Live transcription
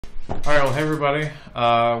Alright, well, hey everybody.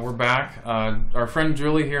 We're back. Our friend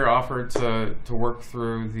Julie here offered to work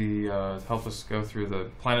through help us go through the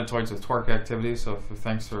Planetoids with torque activity, so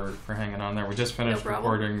thanks for hanging on there. We just finished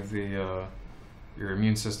recording your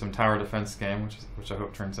immune system tower defense game, which I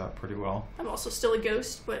hope turns out pretty well. I'm also still a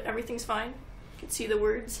ghost, but everything's fine. You can see the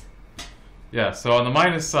words. Yeah, so on the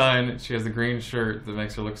minus sign, she has the green shirt that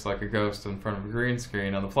makes her look like a ghost in front of a green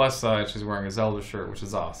screen. On the plus side, she's wearing a Zelda shirt, which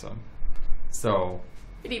is awesome. So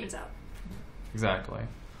it evens out. Exactly.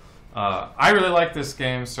 I really like this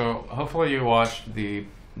game, so hopefully you watched the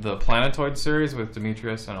Planetoid series with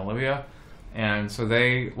Demetrius and Olivia. And so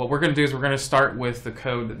what we're going to do is we're going to start with the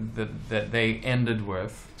code that they ended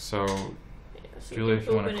with. So, So Julie, if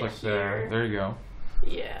you want to click there you go.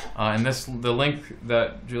 Yeah. And the link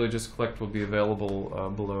that Julie just clicked will be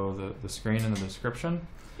available below the screen in the description.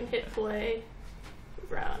 You can hit play,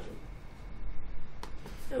 round.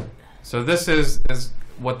 Nope. So this is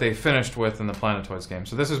what they finished with in the Planetoids game.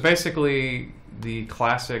 So this is basically the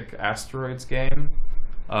classic asteroids game,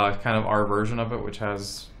 kind of our version of it, which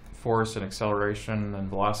has force and acceleration and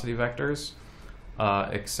velocity vectors,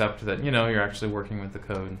 except that you're actually working with the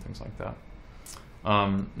code and things like that.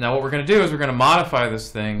 Now what we're going to do is we're going to modify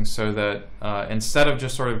this thing so that instead of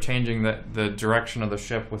just sort of changing the direction of the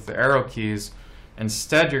ship with the arrow keys,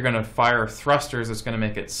 instead you're going to fire thrusters that's going to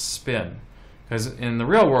make it spin. Because in the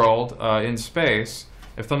real world, in space,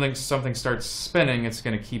 if something starts spinning, it's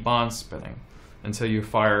going to keep on spinning until you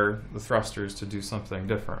fire the thrusters to do something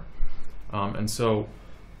different. And so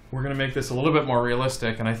we're going to make this a little bit more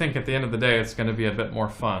realistic, and I think at the end of the day it's going to be a bit more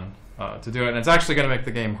fun to do it. And it's actually going to make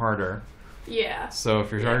the game harder. Yeah. So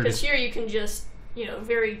if you're because here you can just,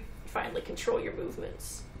 very finely control your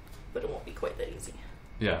movements, but it won't be quite that easy.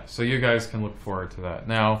 Yeah, so you guys can look forward to that.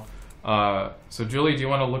 Now, so Julie, do you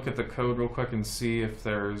want to look at the code real quick and see if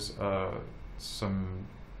there's some,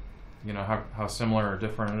 how similar or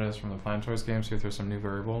different it is from the Planetoids game, see if there's some new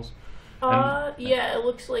variables? Yeah, it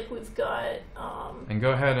looks like we've got... And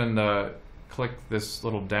go ahead and click this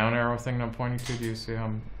little down arrow thing I'm pointing to. Do you see how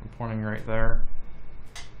I'm pointing right there?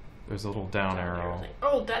 There's a little down arrow.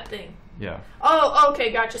 Oh, that thing. Yeah. Oh, okay,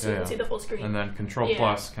 gotcha. So you can see the full screen. And then Control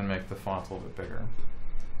Plus can make the font a little bit bigger.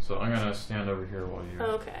 So I'm going to stand over here while you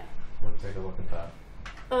take a look at that.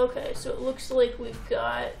 Okay, so it looks like we've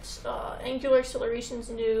got angular acceleration's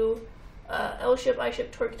new, L-ship,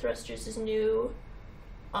 I-ship torque thrusters is new.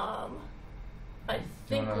 I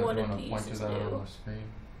think one of these is new. On the screen?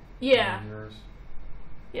 Yeah.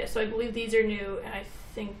 Yeah, so I believe these are new, and I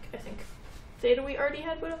think Theta we already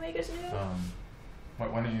had, but Omega's new.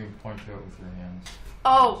 Why don't you point to it with your hands?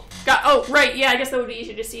 Oh, right. Yeah, I guess that would be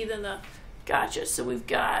easier to see than the. Gotcha. So we've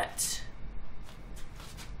got.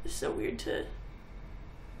 It's so weird to. It's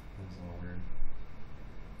a little weird.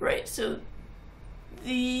 Right. So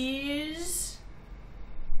these.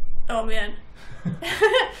 Oh man.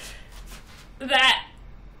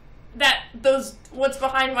 Those. What's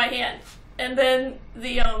behind my hand, and then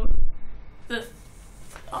the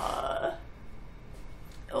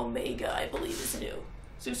Omega, I believe, is new.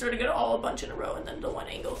 So we sort of got all a bunch in a row, and then the one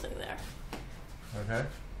angle thing there. Okay.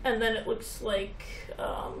 And then it looks like,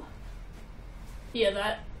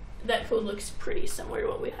 yeah, that code looks pretty similar to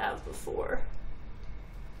what we have before.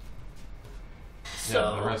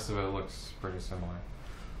 So, yeah, the rest of it looks pretty similar.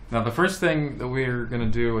 Now, the first thing that we're going to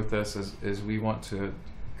do with this is we want to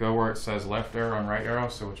go where it says left arrow and right arrow,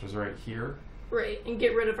 which is right here. Right, and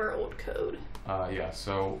get rid of our old code. Yeah,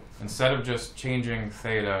 so instead of just changing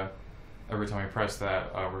theta every time we press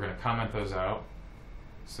that, we're going to comment those out.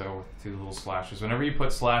 So with 2 little slashes. Whenever you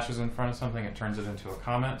put slashes in front of something, it turns it into a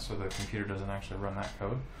comment, so the computer doesn't actually run that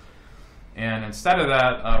code. And instead of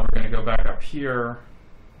that, we're going to go back up here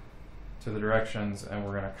to the directions, and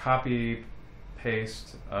we're going to copy,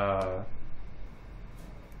 paste, I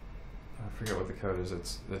forget what the code is.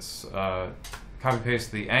 It's copy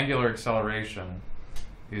paste the angular acceleration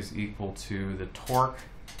is equal to the torque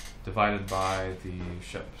divided by the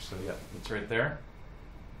ship. So yeah, it's right there.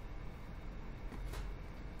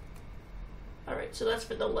 Alright, so that's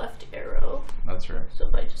for the left arrow. That's right. So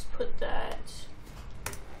if I just put that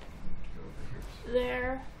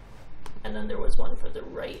there, and then there was one for the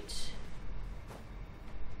right.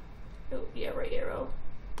 Oh, yeah, right arrow.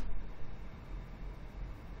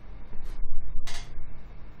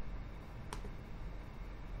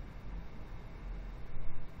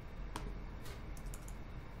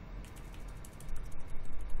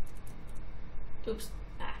 Oops.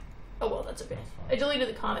 Oh well, that's okay. I deleted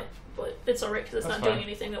the comment, but it's alright because it's not doing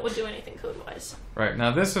anything that would do anything code-wise. Right, now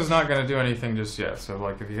this is not going to do anything just yet, so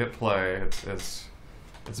like if you hit play, it's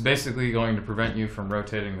basically going to prevent you from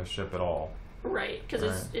rotating the ship at all. Right,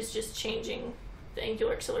 because it's just changing the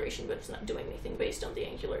angular acceleration, but it's not doing anything based on the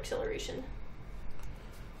angular acceleration.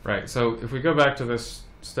 Right, so if we go back to this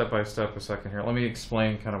step by step a second here, let me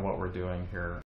explain kind of what we're doing here.